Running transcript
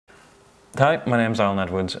Hi, my name's Alan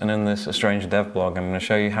Edwards, and in this Estranged dev blog I'm going to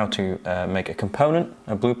show you how to make a component,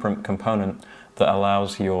 a blueprint component that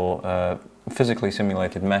allows your physically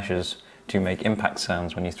simulated meshes to make impact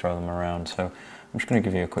sounds when you throw them around. So I'm just going to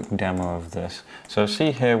give you a quick demo of this. So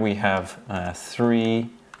see here we have three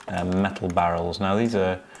metal barrels. Now these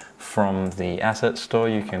are from the asset store,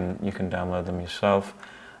 you can download them yourself,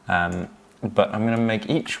 but I'm going to make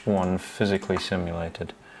each one physically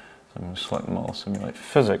simulated. So I'm going to select Model Simulate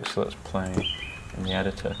Physics, so that's playing in the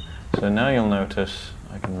editor. So now you'll notice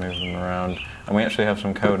I can move them around, and we actually have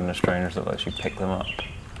some code in Estranged that lets you pick them up.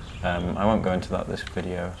 I won't go into that this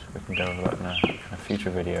video, so we can go over that in a future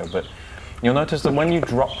video, but you'll notice that when you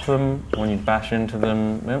drop them, when you bash into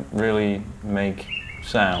them, they don't really make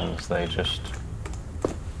sounds, they just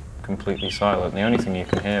completely silent. The only thing you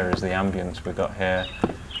can hear is the ambience we've got here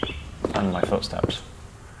and my footsteps.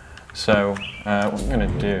 So what I'm going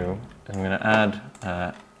to do is I'm going to add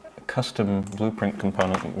a custom blueprint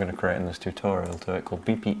component that we're going to create in this tutorial to it called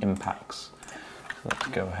BP Impacts. So let's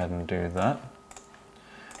go ahead and do that.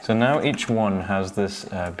 So now each one has this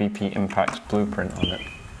BP Impacts blueprint on it.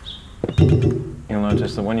 You'll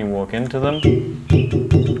notice that when you walk into them,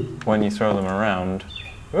 when you throw them around,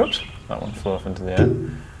 whoops, that one flew off into the air.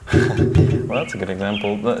 Well, that's a good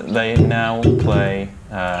example. They now play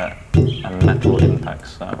a metal impact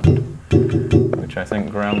sound, which I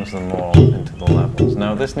think grounds them more into the levels.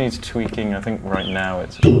 Now this needs tweaking. I think right now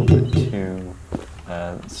it's a little bit too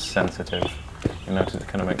sensitive. You notice it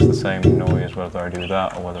kind of makes the same noise whether I do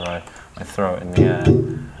that or whether I throw it in the air.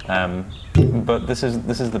 But this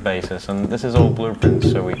is the basis, and this is all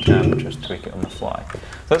blueprints, so we can just tweak it on the fly.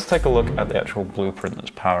 So let's take a look at the actual blueprint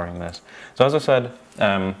that's powering this. So as I said,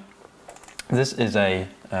 this is an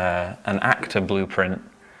actor blueprint,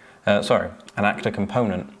 an actor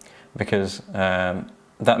component, because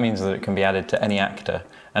that means that it can be added to any actor,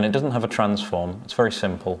 and it doesn't have a transform. It's very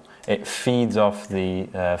simple. It feeds off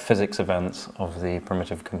the physics events of the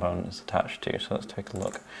primitive component it's attached to. So let's take a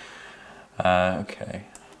look. Okay,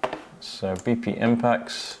 so BP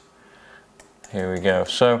Impacts, here we go.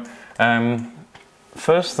 So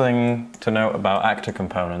first thing to note about actor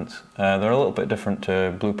components, they're a little bit different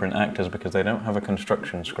to blueprint actors because they don't have a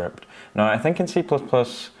construction script. Now I think in C++, well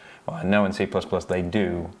I know in C++ they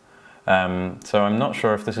do, so I'm not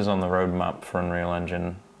sure if this is on the roadmap for Unreal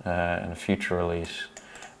Engine in a future release,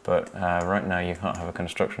 but right now you can't have a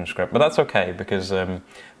construction script. But that's okay because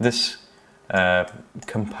this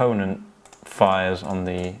component fires on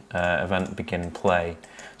the event begin play.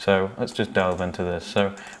 So let's just delve into this.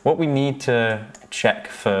 So what we need to check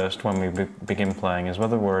first when we begin playing is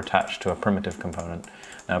whether we're attached to a primitive component.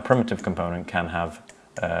 Now a primitive component can have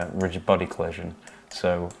rigid body collision,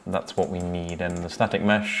 so that's what we need, and the static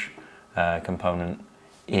mesh component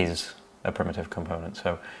is a primitive component.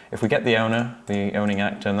 So if we get the owner, the owning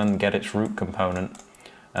actor, and then get its root component,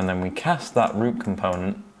 and then we cast that root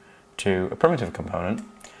component to a primitive component,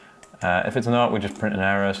 if it's not, we just print an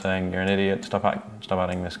error saying you're an idiot, stop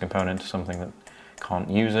adding this component to something that can't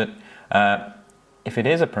use it. If it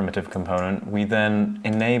is a primitive component, we then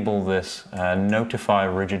enable this notify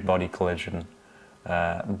rigid body collision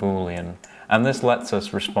boolean, and this lets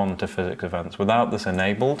us respond to physics events. Without this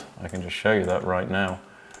enabled, I can just show you that right now,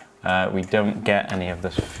 we don't get any of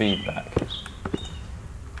this feedback.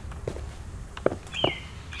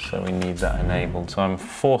 So we need that enabled. So I'm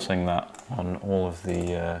forcing that on all of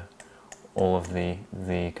the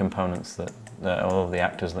components all of the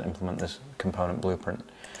actors that implement this component blueprint.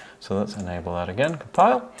 So let's enable that again,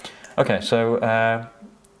 compile. Okay, so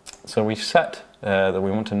we set that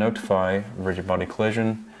we want to notify rigid body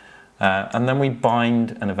collision, and then we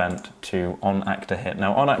bind an event to onActorHit.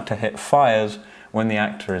 Now onActorHit fires when the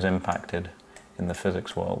actor is impacted in the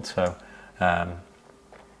physics world, so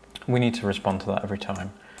we need to respond to that every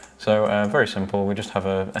time. So very simple, we just have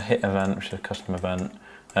a hit event, which is a custom event.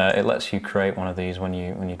 It lets you create one of these when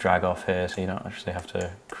you drag off here, so you don't actually have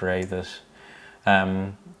to create this.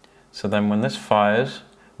 So then when this fires,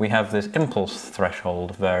 we have this impulse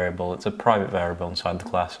threshold variable. It's a private variable inside the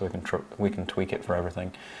class, so we can tweak it for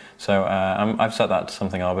everything. So I've set that to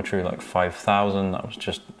something arbitrary like 5,000. That was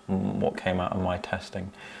just what came out of my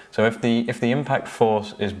testing. So if the impact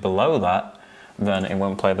force is below that, then it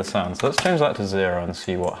won't play the sound. So let's change that to 0 and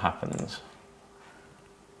see what happens.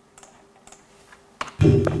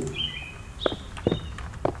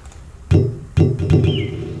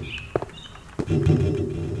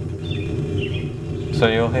 So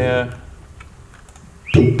you'll hear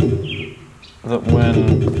that when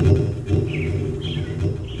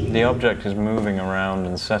the object is moving around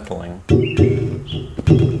and settling,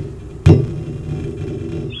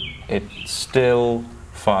 it still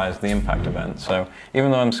fires the impact event. So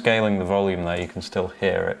even though I'm scaling the volume there, you can still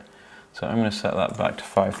hear it. So I'm going to set that back to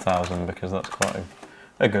 5,000 because that's quite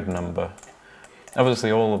a good number.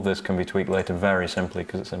 Obviously all of this can be tweaked later very simply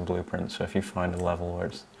because it's in Blueprint, so if you find a level where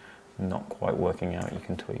it's not quite working out, you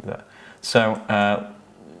can tweak that. So,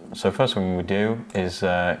 so first thing we do is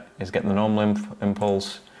get the normal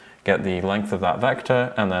impulse, get the length of that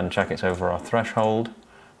vector, and then check it's over our threshold,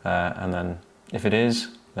 and then if it is,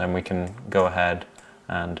 then we can go ahead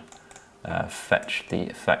and fetch the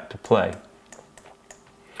effect to play.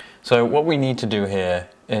 So what we need to do here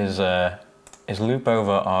is loop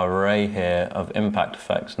over our array here of impact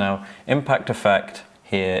effects. Now, impact effect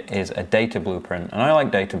here is a data blueprint, and I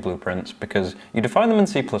like data blueprints because you define them in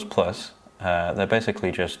C++. They're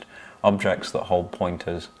basically just objects that hold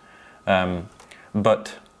pointers,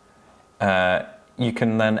 but you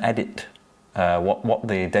can then edit what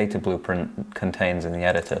the data blueprint contains in the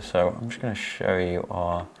editor. So I'm just going to show you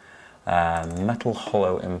our metal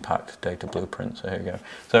hollow impact data blueprint. So here we go.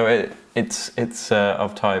 So it's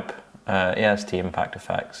of type EST impact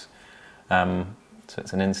effects. So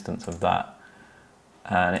it's an instance of that.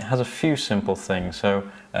 And it has a few simple things. So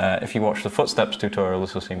if you watch the footsteps tutorial,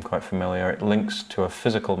 this will seem quite familiar. It links to a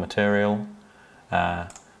physical material,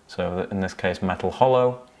 so in this case metal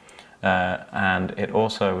hollow, and it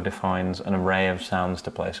also defines an array of sounds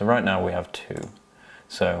to play. So right now we have 2.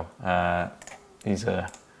 So these are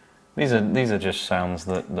just sounds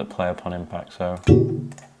that play upon impact. So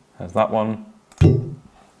there's that one,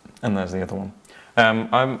 and there's the other one.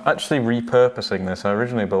 I'm actually repurposing this. I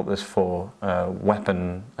originally built this for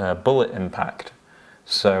weapon bullet impact,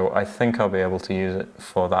 so I think I'll be able to use it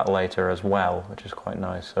for that later as well, which is quite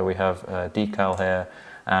nice. So we have decal here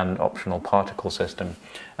and optional particle system,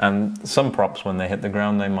 and some props, when they hit the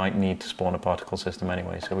ground, they might need to spawn a particle system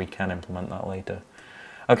anyway, so we can implement that later.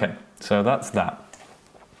 Okay, so that's that.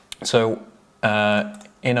 So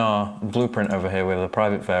in our blueprint over here we have a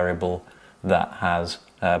private variable that has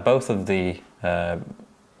both of the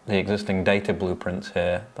existing data blueprints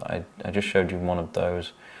here that I just showed you one of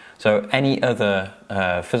those. So any other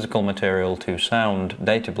physical material to sound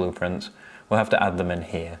data blueprints, we'll have to add them in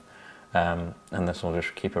here, and this will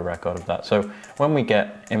just keep a record of that. So when we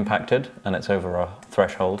get impacted and it's over our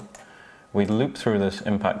threshold, we loop through this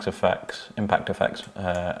impact effects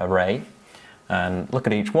array and look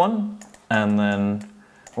at each one, and then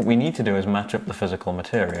what we need to do is match up the physical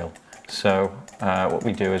material. So what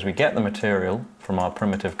we do is we get the material from our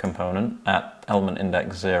primitive component at element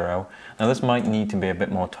index 0. Now this might need to be a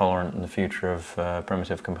bit more tolerant in the future of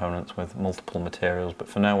primitive components with multiple materials, but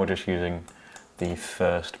for now we're just using the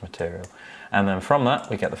first material. And then from that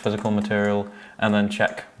we get the physical material and then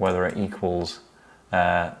check whether it equals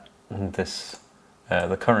the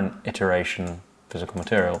current iteration physical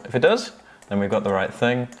material. If it does, then we've got the right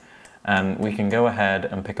thing. And we can go ahead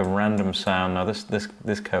and pick a random sound. Now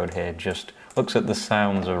this code here just looks at the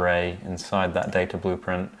sounds array inside that data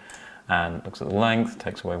blueprint and looks at the length,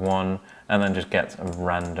 takes away 1, and then just gets a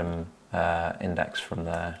random index from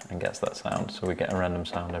there and gets that sound. So we get a random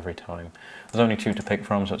sound every time. There's only 2 to pick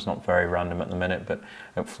from, so it's not very random at the minute, but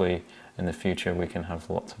hopefully in the future we can have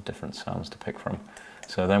lots of different sounds to pick from.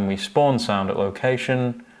 So then we spawn sound at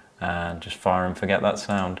location and just fire and forget that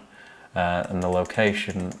sound. And the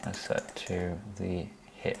location is set to the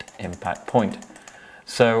hit impact point.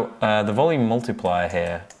 So the volume multiplier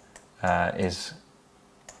here is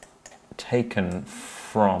taken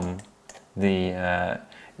from the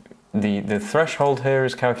threshold here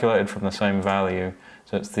is calculated from the same value,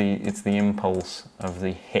 so it's the impulse of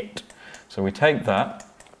the hit. So we take that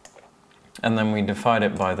and then we divide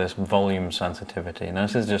it by this volume sensitivity. Now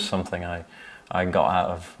this is just something I got out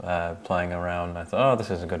of playing around. I thought, oh, this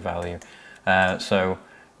is a good value. So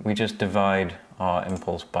we just divide our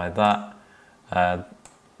impulse by that.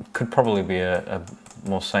 Could probably be a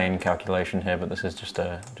more sane calculation here, but this is just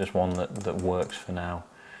one that works for now.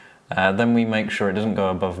 Then we make sure it doesn't go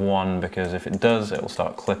above 1, because if it does, it will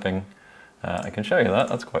start clipping. I can show you that.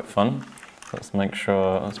 That's quite fun. Let's make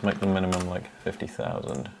the minimum like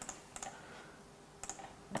 50,000.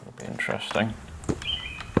 That'll be interesting.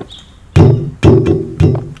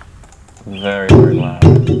 Very, very loud.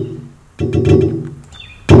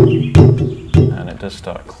 And it does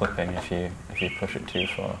start clipping if you push it too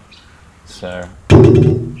far. So,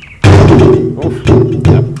 oof,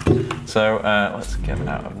 yep. So let's get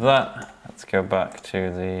out of that. Let's go back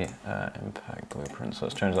to the impact blueprint. So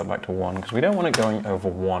let's change that back to 1, because we don't want it going over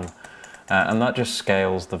 1. And that just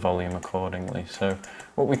scales the volume accordingly. So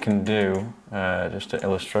what we can do, just to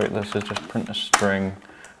illustrate this, is just print a string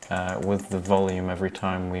with the volume every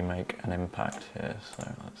time we make an impact here.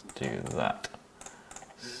 So let's do that.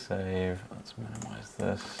 Save, let's minimize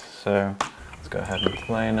this. So let's go ahead and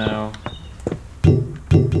play now.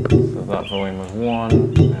 So that volume was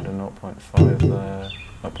 1, we had a 0.5 there,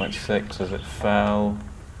 0.6 as it fell.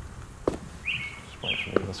 Just wait for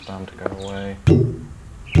the other spam to go away.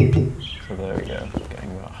 So there we go,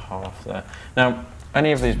 getting about half there. Now,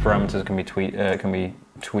 any of these parameters can be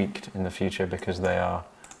tweaked in the future because they are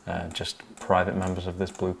just private members of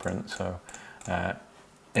this blueprint. So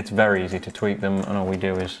it's very easy to tweak them, and all we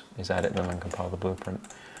do is edit them and compile the blueprint.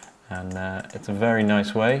 And it's a very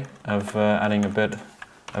nice way of adding a bit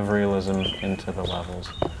of realism into the levels.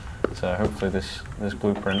 So hopefully this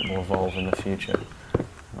blueprint will evolve in the future.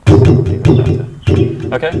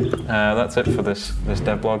 Okay, that's it for this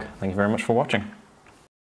devblog. Thank you very much for watching.